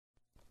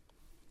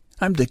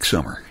I'm Dick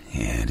Summer,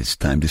 and it's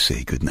time to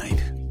say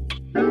goodnight.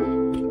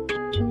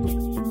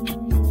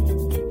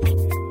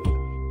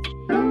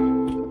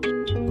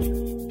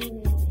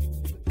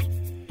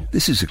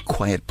 This is a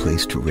quiet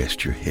place to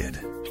rest your head,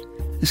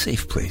 a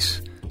safe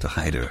place to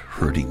hide a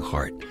hurting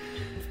heart,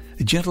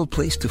 a gentle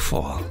place to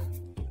fall.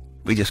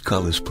 We just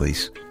call this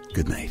place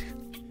goodnight.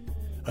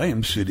 I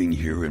am sitting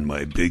here in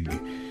my big,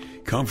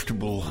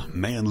 comfortable,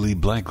 manly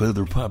black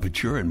leather papa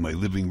chair in my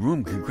living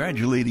room,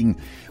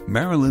 congratulating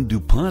Marilyn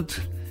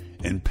DuPont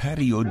and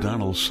Patty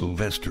O'Donnell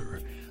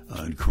Sylvester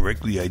on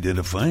correctly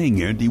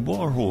identifying Andy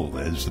Warhol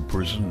as the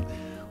person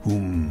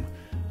whom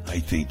I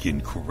think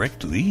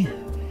incorrectly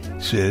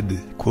said,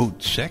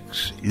 quote,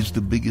 sex is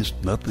the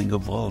biggest nothing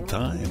of all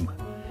time.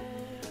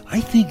 I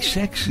think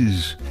sex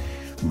is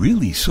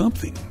really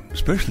something,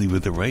 especially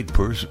with the right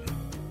person.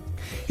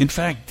 In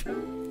fact,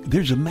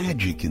 there's a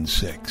magic in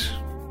sex,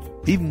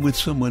 even with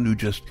someone who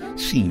just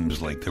seems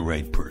like the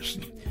right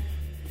person.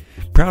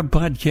 Proud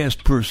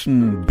podcast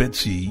person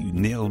Betsy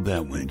nailed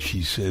that one.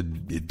 She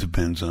said it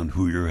depends on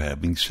who you're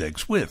having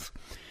sex with.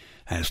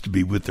 Has to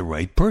be with the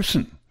right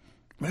person.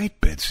 Right,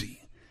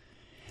 Betsy?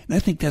 And I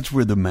think that's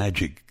where the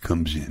magic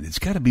comes in. It's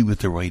got to be with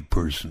the right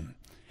person,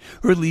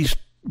 or at least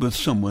with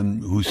someone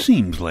who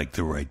seems like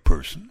the right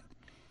person.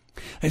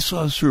 I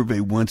saw a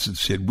survey once that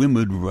said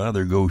women would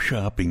rather go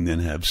shopping than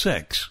have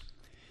sex.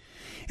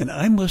 And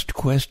I must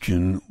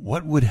question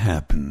what would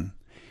happen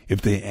if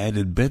they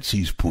added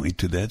Betsy's point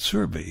to that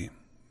survey.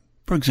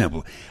 For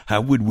example, how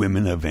would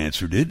women have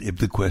answered it if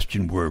the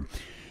question were,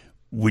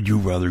 would you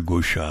rather go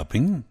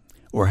shopping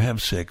or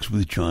have sex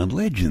with John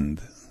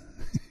Legend?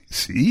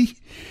 See?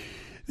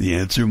 The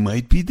answer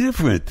might be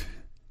different.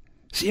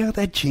 See how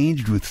that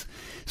changed with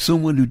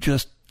someone who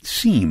just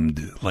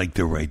seemed like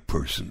the right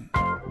person?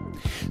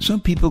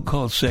 Some people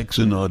call sex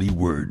a naughty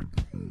word.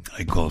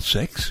 I call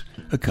sex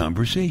a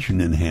conversation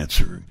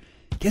enhancer.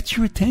 Gets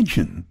your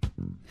attention.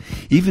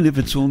 Even if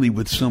it's only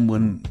with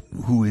someone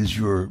who is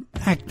your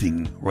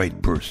acting right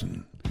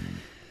person.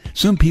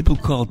 Some people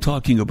call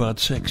talking about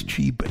sex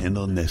cheap and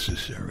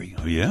unnecessary.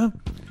 Oh yeah?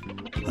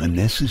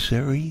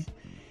 Unnecessary?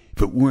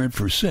 If it weren't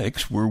for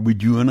sex, where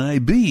would you and I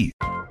be?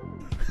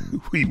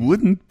 We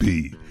wouldn't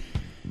be.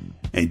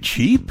 And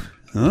cheap?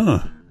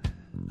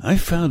 I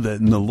found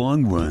that in the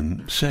long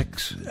run,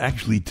 sex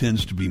actually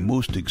tends to be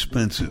most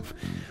expensive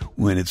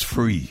when it's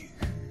free.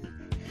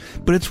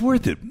 But it's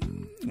worth it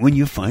when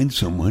you find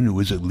someone who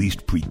is at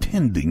least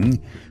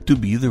pretending to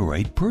be the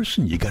right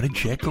person. You got to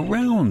check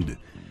around.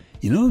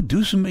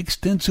 Do some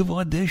extensive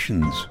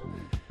auditions.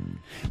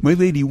 My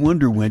lady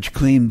Wonder Wench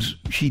claims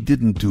she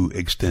didn't do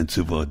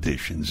extensive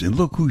auditions, and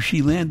look who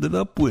she landed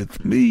up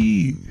with,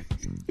 me.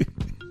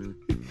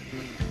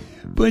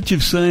 Bunch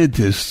of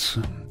scientists,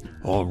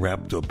 all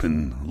wrapped up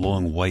in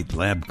long white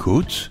lab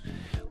coats,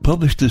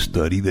 published a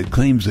study that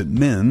claims that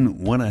men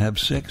want to have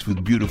sex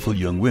with beautiful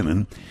young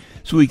women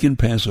so we can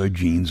pass our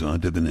genes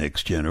on to the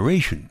next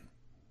generation.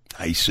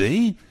 I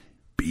say,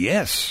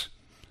 BS.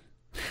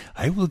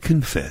 I will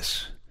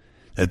confess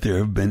that there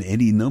have been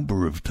any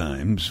number of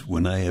times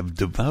when I have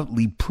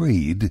devoutly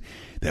prayed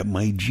that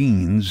my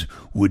genes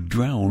would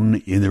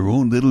drown in their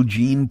own little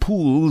gene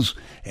pools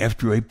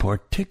after a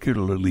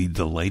particularly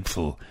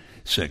delightful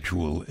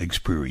sexual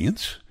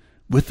experience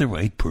with the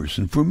right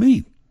person for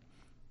me.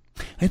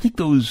 I think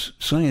those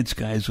science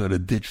guys ought to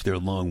ditch their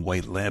long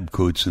white lab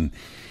coats and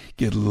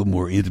get a little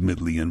more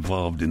intimately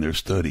involved in their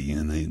study,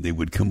 and they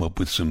would come up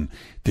with some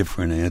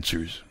different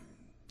answers.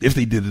 If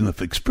they did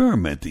enough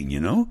experimenting,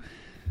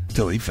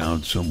 till they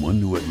found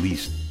someone who at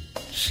least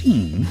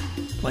seemed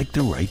like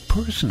the right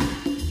person.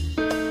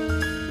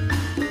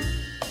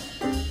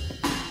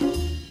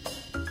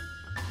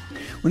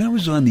 When I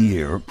was on the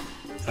air,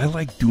 I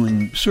liked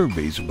doing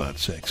surveys about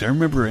sex. I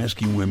remember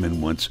asking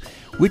women once,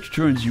 which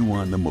turns you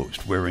on the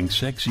most? Wearing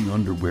sexy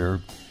underwear,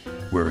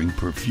 wearing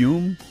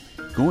perfume,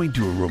 going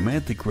to a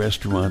romantic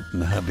restaurant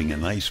and having a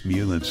nice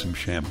meal and some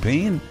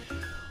champagne,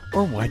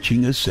 or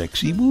watching a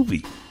sexy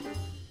movie?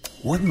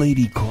 One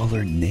lady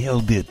caller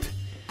nailed it.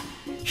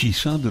 She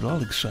sounded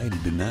all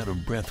excited and out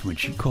of breath when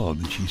she called,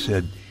 and she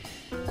said,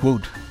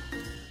 quote,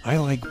 I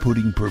like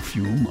putting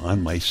perfume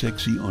on my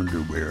sexy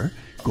underwear,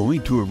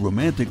 going to a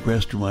romantic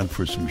restaurant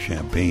for some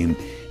champagne,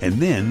 and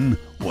then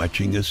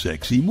watching a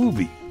sexy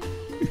movie.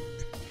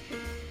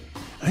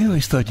 I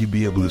always thought you'd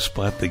be able to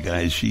spot the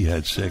guys she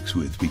had sex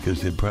with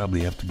because they'd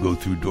probably have to go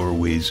through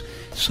doorways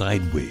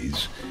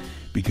sideways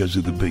because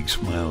of the big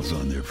smiles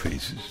on their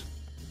faces.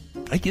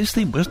 I guess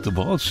they must have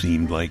all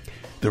seemed like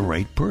the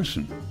right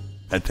person,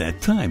 at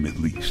that time at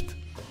least.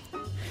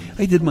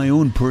 I did my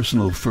own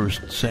personal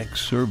first sex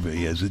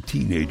survey as a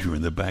teenager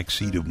in the back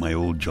seat of my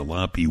old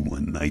jalopy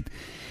one night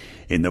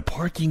in the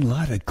parking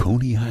lot at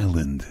Coney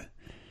Island.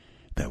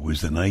 That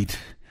was the night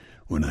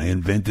when I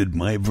invented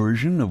my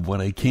version of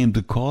what I came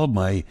to call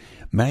my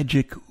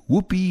magic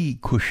whoopee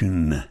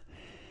cushion.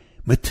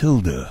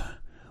 Matilda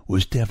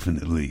was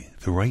definitely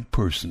the right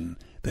person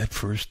that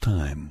first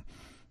time.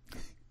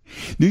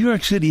 New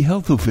York City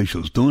health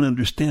officials don't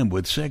understand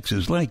what sex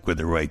is like with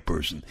the right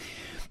person.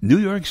 New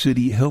York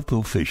City health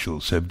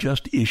officials have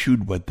just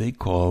issued what they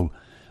call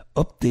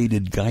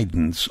updated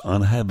guidance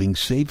on having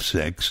safe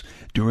sex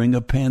during a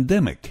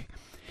pandemic.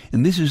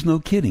 And this is no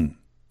kidding.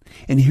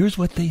 And here's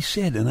what they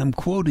said, and I'm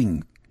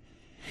quoting,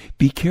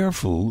 "Be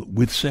careful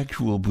with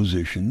sexual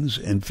positions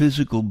and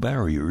physical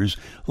barriers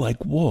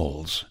like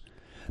walls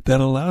that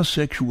allow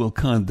sexual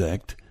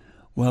contact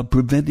while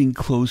preventing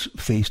close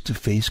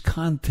face-to-face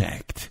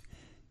contact."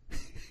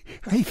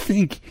 I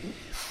think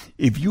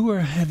if you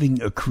are having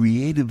a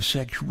creative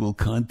sexual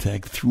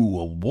contact through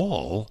a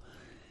wall,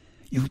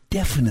 you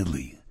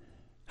definitely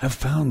have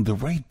found the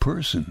right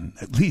person,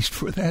 at least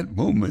for that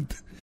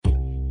moment.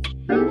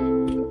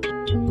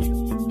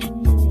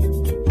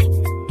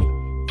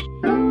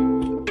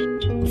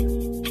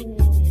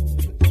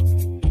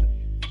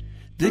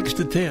 Dicks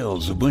to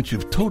Tails, a bunch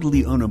of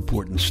totally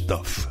unimportant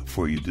stuff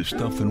for you to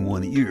stuff in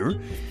one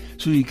ear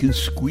so you can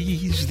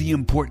squeeze the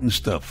important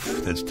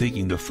stuff that's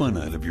taking the fun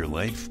out of your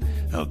life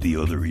out the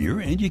other ear,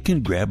 and you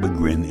can grab a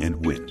grin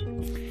and win.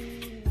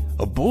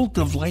 A bolt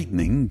of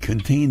lightning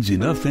contains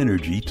enough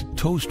energy to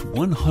toast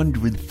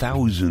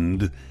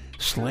 100,000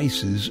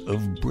 slices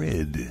of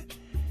bread.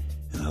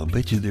 And I'll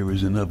bet you there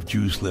is enough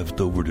juice left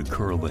over to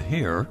curl the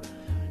hair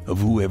of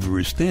whoever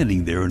is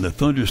standing there in a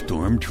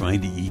thunderstorm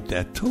trying to eat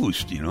that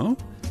toast, you know?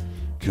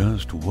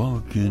 Just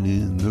walking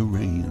in the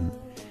rain.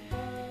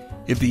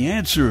 If the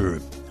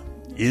answer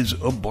is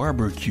a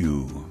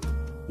barbecue,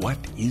 what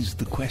is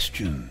the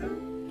question?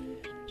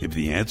 If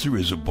the answer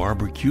is a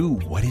barbecue,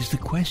 what is the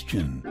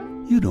question?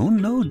 You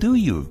don't know, do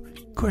you?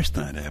 Of course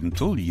not. I haven't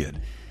told you yet,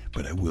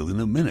 but I will in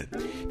a minute.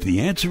 If the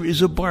answer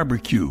is a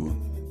barbecue,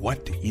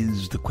 what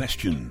is the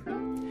question?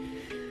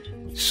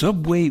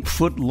 Subway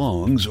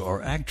footlongs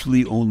are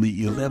actually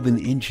only 11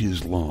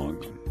 inches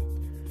long.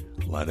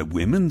 A lot of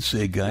women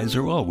say guys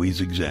are always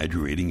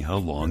exaggerating how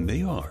long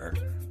they are.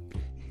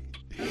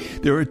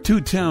 There are 2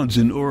 towns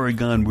in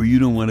Oregon where you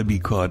don't want to be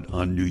caught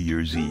on New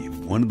Year's Eve.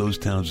 One of those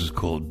towns is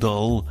called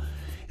Dull,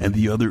 and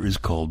the other is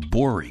called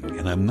Boring.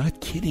 And I'm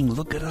not kidding,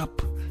 look it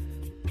up.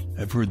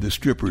 I've heard the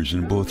strippers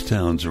in both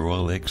towns are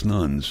all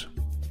ex-nuns.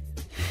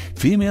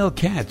 Female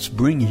cats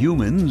bring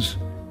humans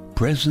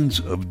presents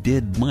of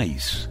dead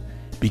mice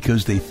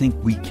because they think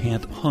we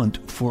can't hunt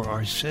for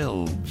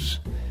ourselves.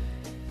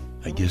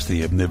 I guess they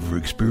have never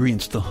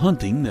experienced the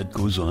hunting that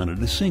goes on at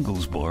a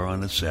singles bar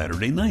on a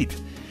Saturday night.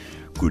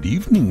 "Good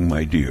evening,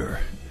 my dear.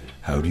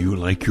 How do you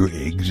like your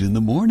eggs in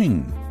the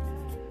morning?"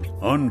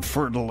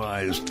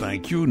 "Unfertilized,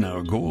 thank you. Now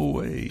go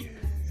away."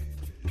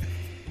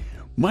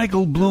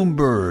 Michael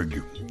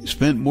Bloomberg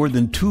spent more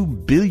than $2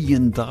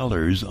 billion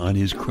on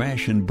his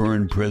crash and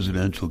burn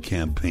presidential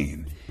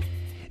campaign.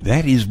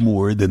 That is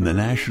more than the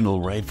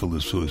National Rifle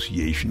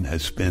Association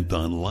has spent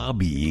on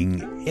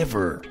lobbying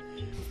ever.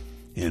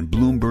 And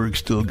Bloomberg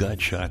still got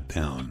shot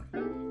down.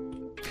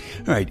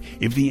 All right,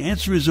 if the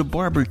answer is a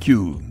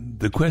barbecue,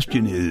 the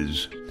question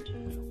is,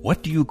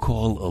 what do you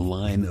call a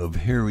line of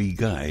hairy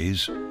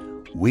guys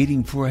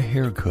waiting for a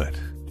haircut?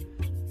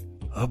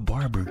 A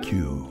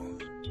barbecue.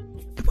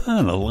 Come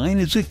on, a line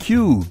is a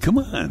queue. Come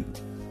on,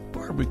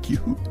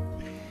 barbecue.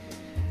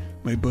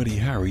 My buddy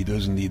Harry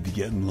doesn't need to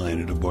get in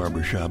line at a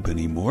barbershop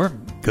anymore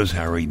because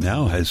Harry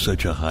now has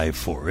such a high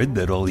forehead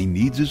that all he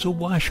needs is a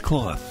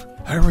washcloth.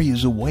 Harry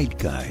is a white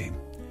guy,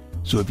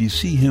 so if you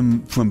see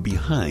him from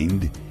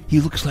behind, he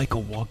looks like a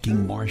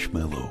walking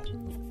marshmallow.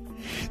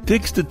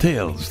 Dicks to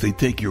Tails, they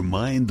take your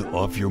mind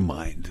off your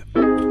mind.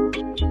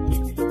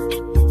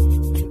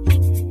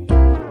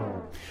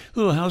 A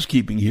little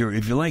housekeeping here.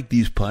 If you like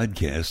these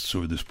podcasts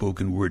or the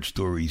spoken word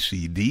story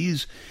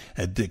CDs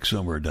at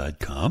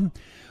dicksummer.com,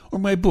 or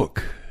my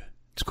book,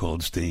 it's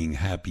called Staying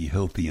Happy,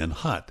 Healthy, and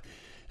Hot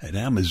at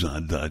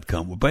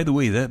Amazon.com. Well, by the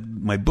way, that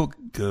my book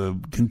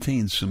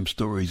contains some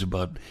stories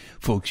about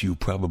folks you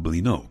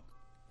probably know.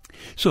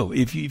 So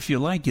if you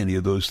like any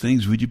of those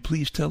things, would you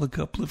please tell a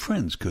couple of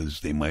friends, because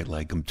they might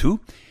like them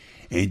too,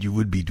 and you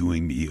would be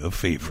doing me a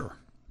favor.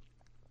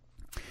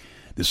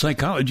 The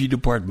psychology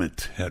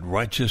department at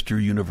Rochester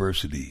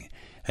University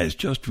has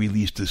just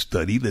released a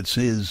study that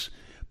says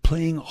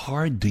playing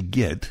hard to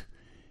get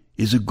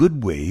is a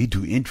good way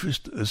to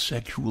interest a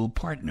sexual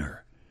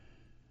partner.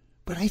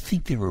 But I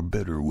think there are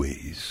better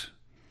ways.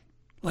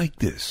 Like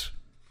this.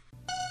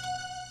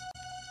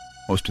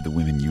 Most of the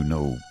women you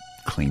know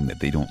claim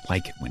that they don't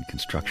like it when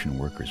construction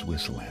workers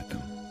whistle at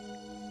them.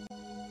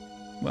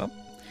 Well,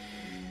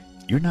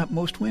 you're not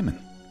most women,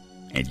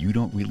 and you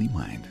don't really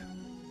mind,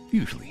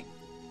 usually,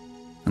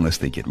 unless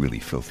they get really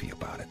filthy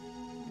about it.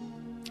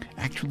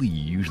 Actually,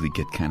 you usually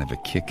get kind of a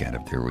kick out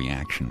of their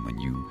reaction when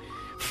you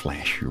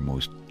flash your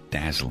most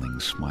dazzling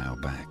smile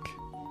back.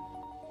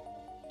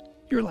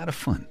 You're a lot of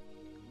fun.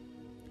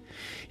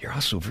 You're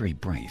also very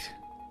bright,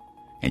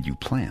 and you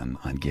plan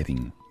on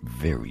getting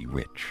very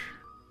rich.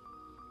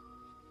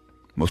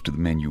 Most of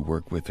the men you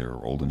work with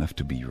are old enough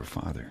to be your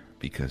father,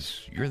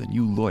 because you're the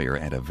new lawyer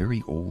at a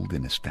very old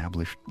and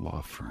established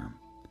law firm.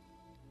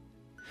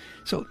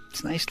 So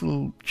it's a nice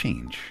little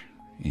change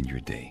in your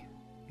day,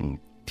 a little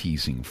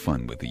teasing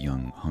fun with the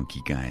young,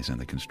 hunky guys on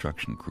the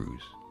construction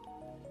crews.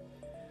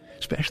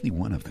 especially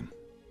one of them.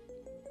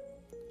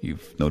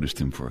 You've noticed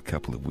him for a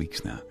couple of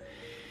weeks now.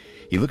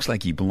 He looks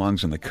like he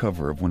belongs on the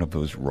cover of one of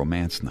those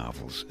romance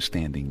novels,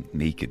 standing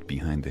naked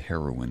behind the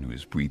heroine who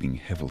is breathing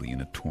heavily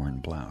in a torn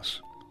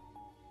blouse.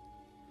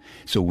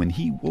 So when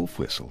he wolf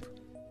whistled,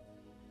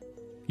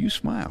 you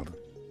smiled.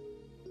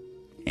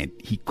 And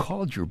he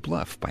called your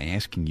bluff by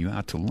asking you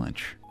out to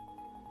lunch.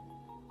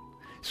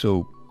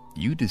 So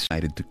you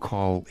decided to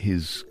call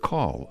his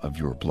call of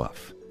your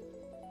bluff.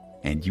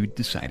 And you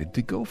decided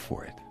to go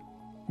for it.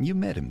 You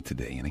met him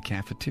today in a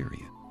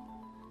cafeteria.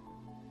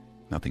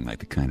 Nothing like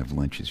the kind of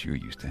lunches you're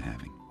used to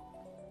having.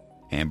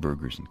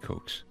 Hamburgers and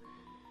Cokes.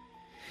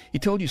 He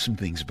told you some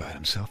things about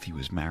himself. He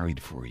was married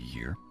for a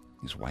year.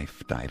 His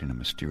wife died in a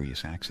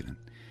mysterious accident.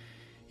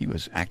 He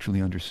was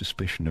actually under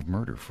suspicion of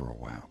murder for a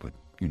while, but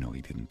you know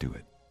he didn't do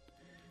it.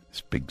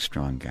 This big,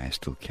 strong guy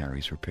still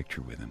carries her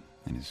picture with him,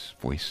 and his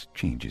voice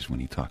changes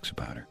when he talks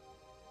about her.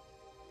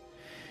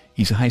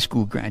 He's a high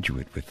school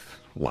graduate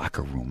with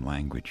locker room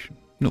language.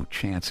 No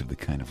chance of the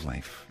kind of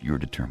life you're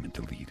determined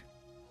to lead.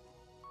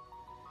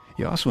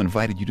 He also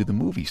invited you to the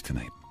movies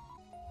tonight.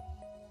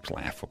 It's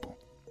laughable.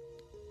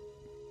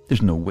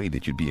 There's no way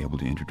that you'd be able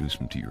to introduce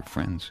him to your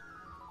friends.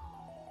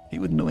 He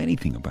wouldn't know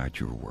anything about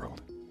your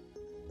world.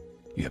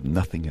 You have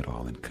nothing at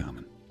all in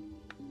common.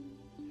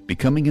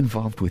 Becoming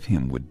involved with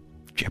him would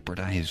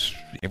jeopardize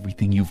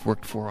everything you've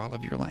worked for all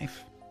of your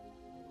life.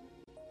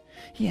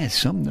 He has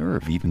some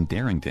nerve even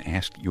daring to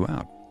ask you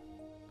out.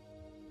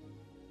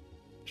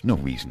 There's no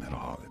reason at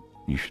all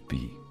that you should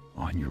be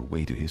on your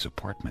way to his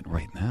apartment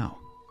right now.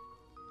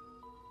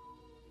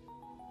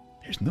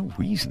 There's no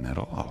reason at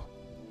all.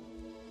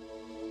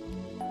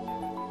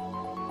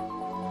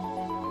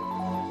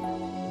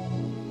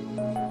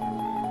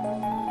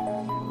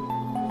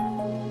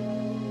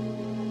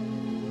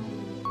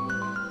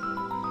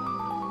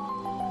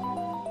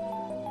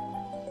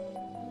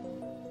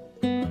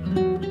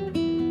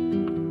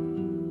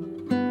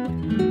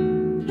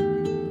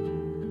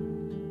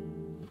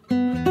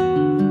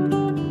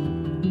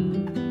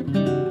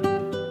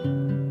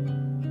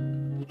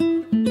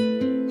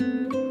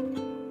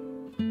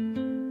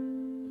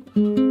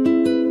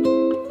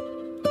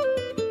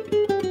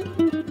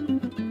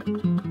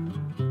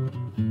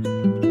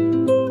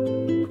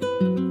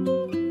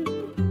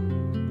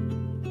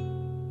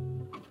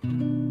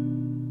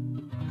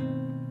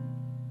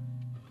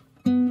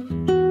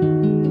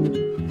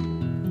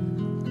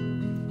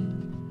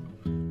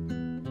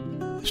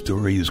 The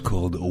story is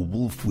called A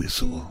Wolf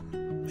Whistle.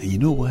 And you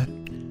know what?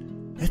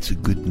 That's a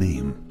good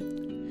name.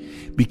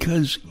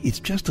 Because it's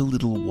just a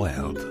little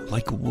wild,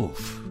 like a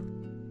wolf.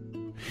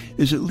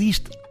 There's at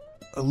least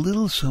a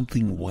little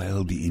something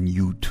wild in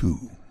you, too.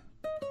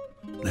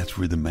 That's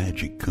where the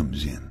magic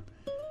comes in.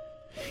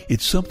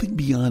 It's something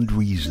beyond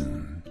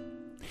reason.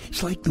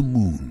 It's like the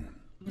moon.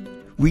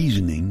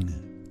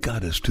 Reasoning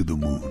got us to the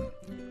moon.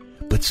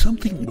 But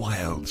something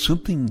wild,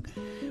 something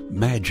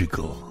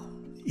magical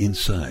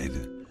inside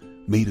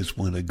made us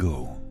want to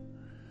go.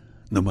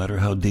 No matter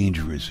how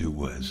dangerous it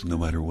was, no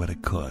matter what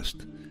it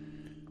cost.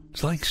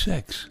 It's like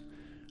sex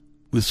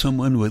with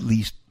someone who at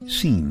least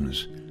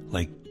seems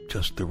like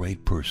just the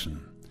right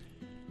person.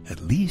 At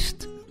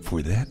least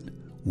for that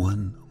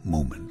one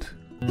moment.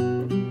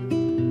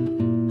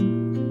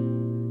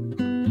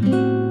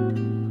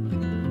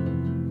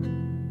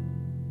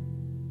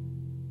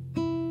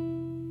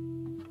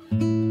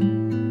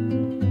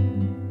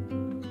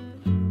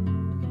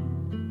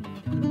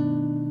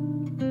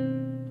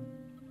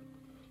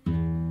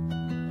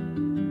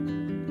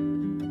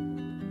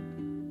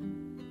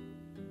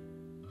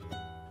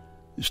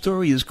 The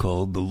story is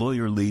called The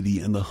Lawyer Lady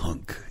and the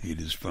Hunk.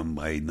 It is from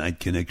my Night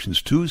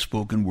Connections 2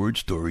 Spoken Word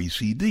Story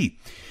CD.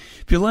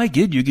 If you like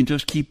it, you can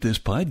just keep this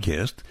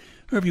podcast,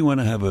 or if you want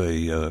to have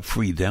a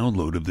free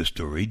download of the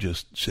story,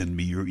 just send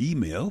me your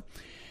email,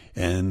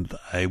 and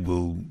I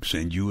will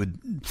send you a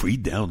free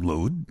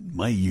download.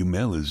 My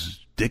email is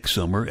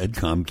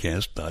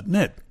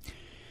dicksummer@comcast.net.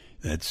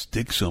 That's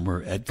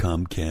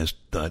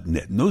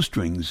dicksummer@comcast.net. No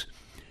strings.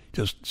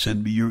 Just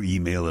send me your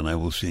email and I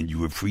will send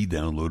you a free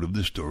download of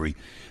the story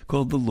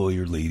called The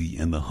Lawyer Lady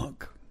and the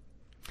Hunk.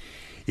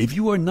 If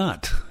you are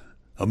not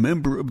a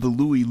member of the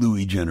Louie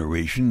Louie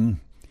generation,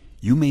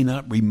 you may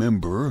not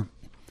remember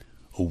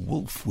a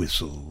wolf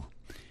whistle.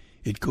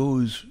 It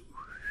goes...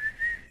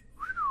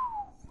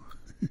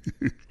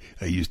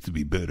 I used to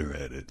be better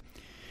at it.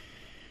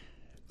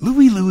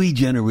 Louie Louie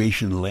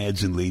generation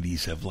lads and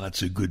ladies have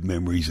lots of good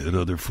memories that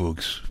other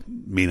folks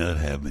may not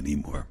have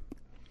anymore.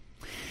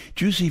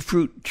 Juicy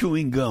fruit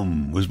chewing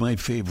gum was my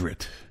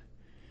favorite.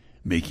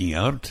 Making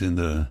out in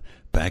the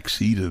back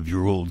seat of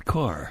your old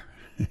car.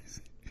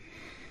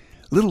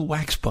 Little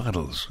wax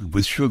bottles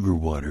with sugar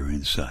water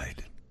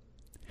inside.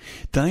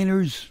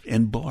 Diners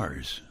and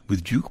bars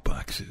with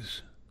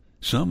jukeboxes.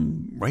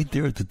 Some right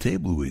there at the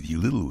table with you,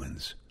 little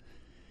ones.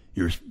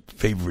 Your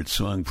favorite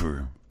song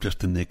for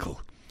just a nickel.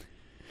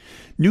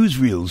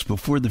 Newsreels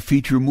before the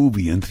feature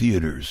movie in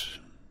theaters.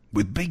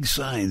 With big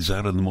signs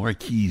out on the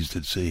marquees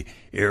that say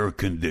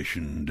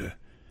air-conditioned.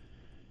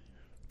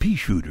 Pea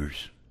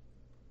shooters.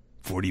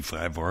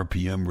 45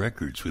 RPM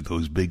records with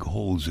those big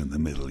holes in the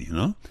middle, you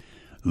know?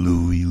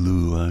 Louie,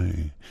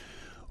 Louie,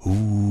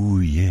 ooh,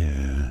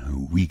 yeah,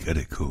 we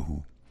gotta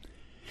go.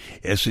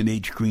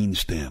 S&H green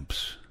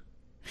stamps.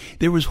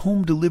 There was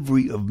home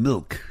delivery of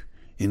milk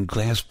in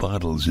glass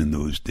bottles in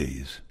those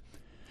days.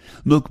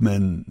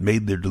 Milkmen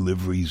made their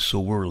deliveries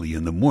so early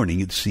in the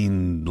morning it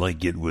seemed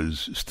like it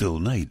was still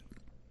night.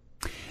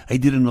 I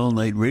did an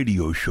all-night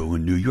radio show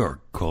in New York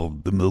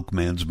called The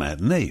Milkman's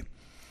Matinee. It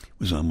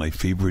was on my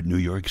favorite New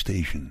York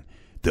station,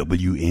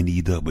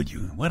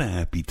 WNEW. What a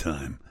happy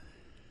time.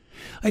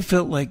 I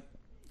felt like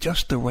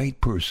just the right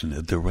person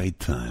at the right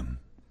time.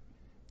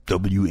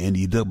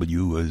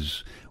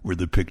 WNEW were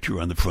the picture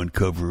on the front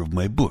cover of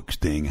my book,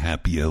 Staying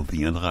Happy,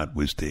 Healthy, and Hot,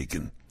 was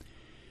taken.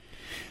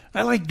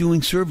 I like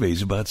doing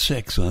surveys about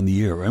sex on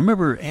the air. I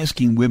remember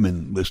asking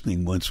women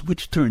listening once,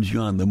 which turns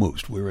you on the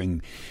most?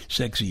 Wearing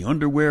sexy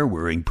underwear,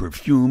 wearing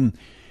perfume,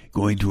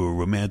 going to a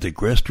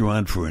romantic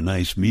restaurant for a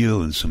nice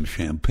meal and some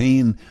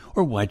champagne,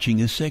 or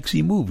watching a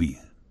sexy movie.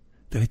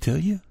 Did I tell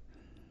you?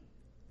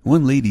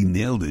 One lady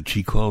nailed it.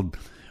 She called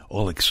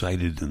all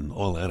excited and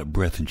all out of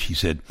breath, and she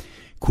said,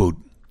 quote,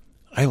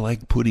 I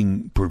like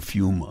putting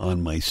perfume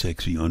on my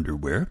sexy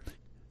underwear,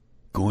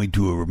 going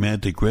to a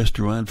romantic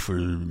restaurant for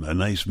a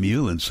nice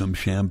meal and some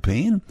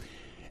champagne,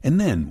 and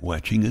then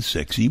watching a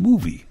sexy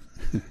movie.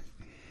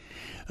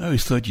 I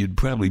always thought you'd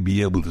probably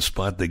be able to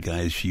spot the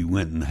guys she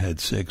went and had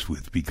sex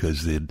with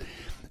because they'd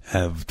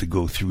have to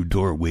go through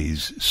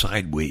doorways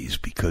sideways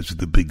because of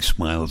the big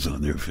smiles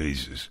on their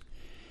faces.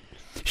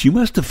 She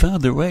must have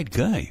found the right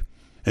guy,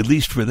 at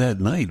least for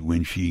that night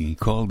when she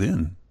called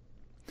in.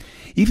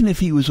 Even if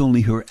he was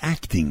only her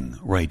acting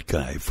right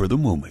guy for the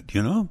moment,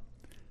 you know?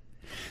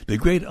 The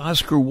great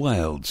Oscar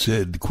Wilde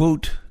said,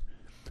 quote,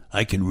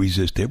 I can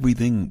resist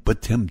everything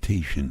but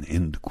temptation,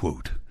 end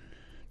quote.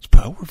 It's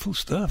powerful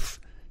stuff,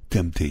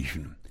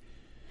 temptation.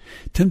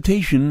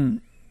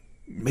 Temptation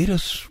made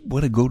us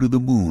want to go to the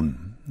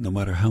moon, no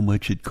matter how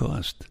much it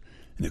cost.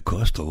 And it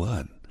cost a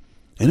lot.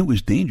 And it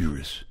was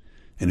dangerous.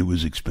 And it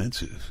was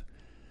expensive.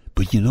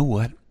 But you know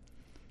what?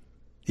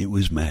 It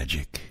was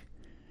magic.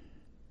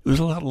 It was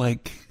a lot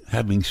like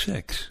having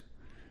sex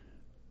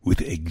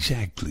with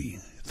exactly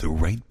the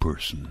right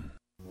person.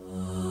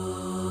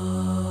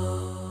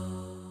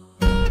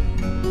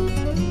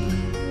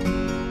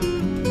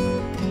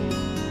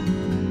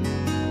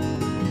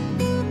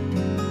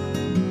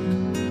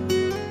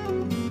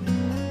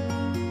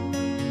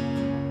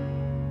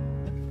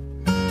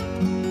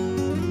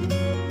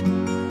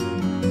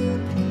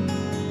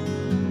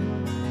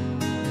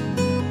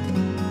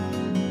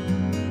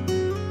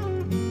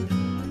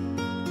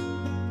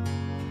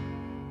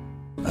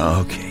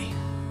 Okay,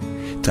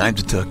 time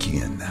to tuck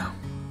you in now.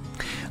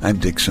 I'm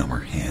Dick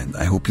Summer, and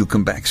I hope you'll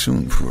come back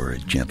soon for a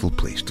gentle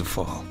place to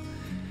fall.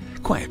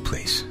 Quiet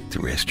place to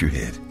rest your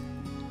head.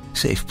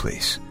 Safe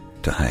place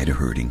to hide a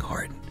hurting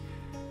heart.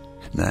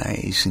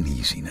 Nice and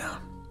easy now.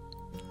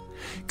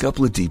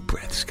 Couple of deep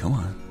breaths, come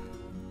on.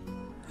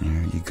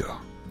 There you go.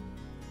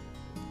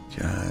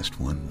 Just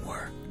one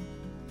more.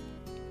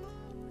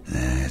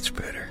 That's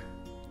better.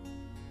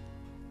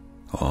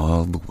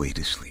 All the way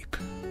to sleep.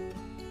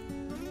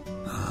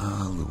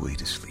 All the way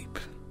to sleep.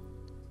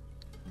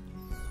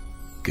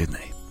 Good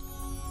night.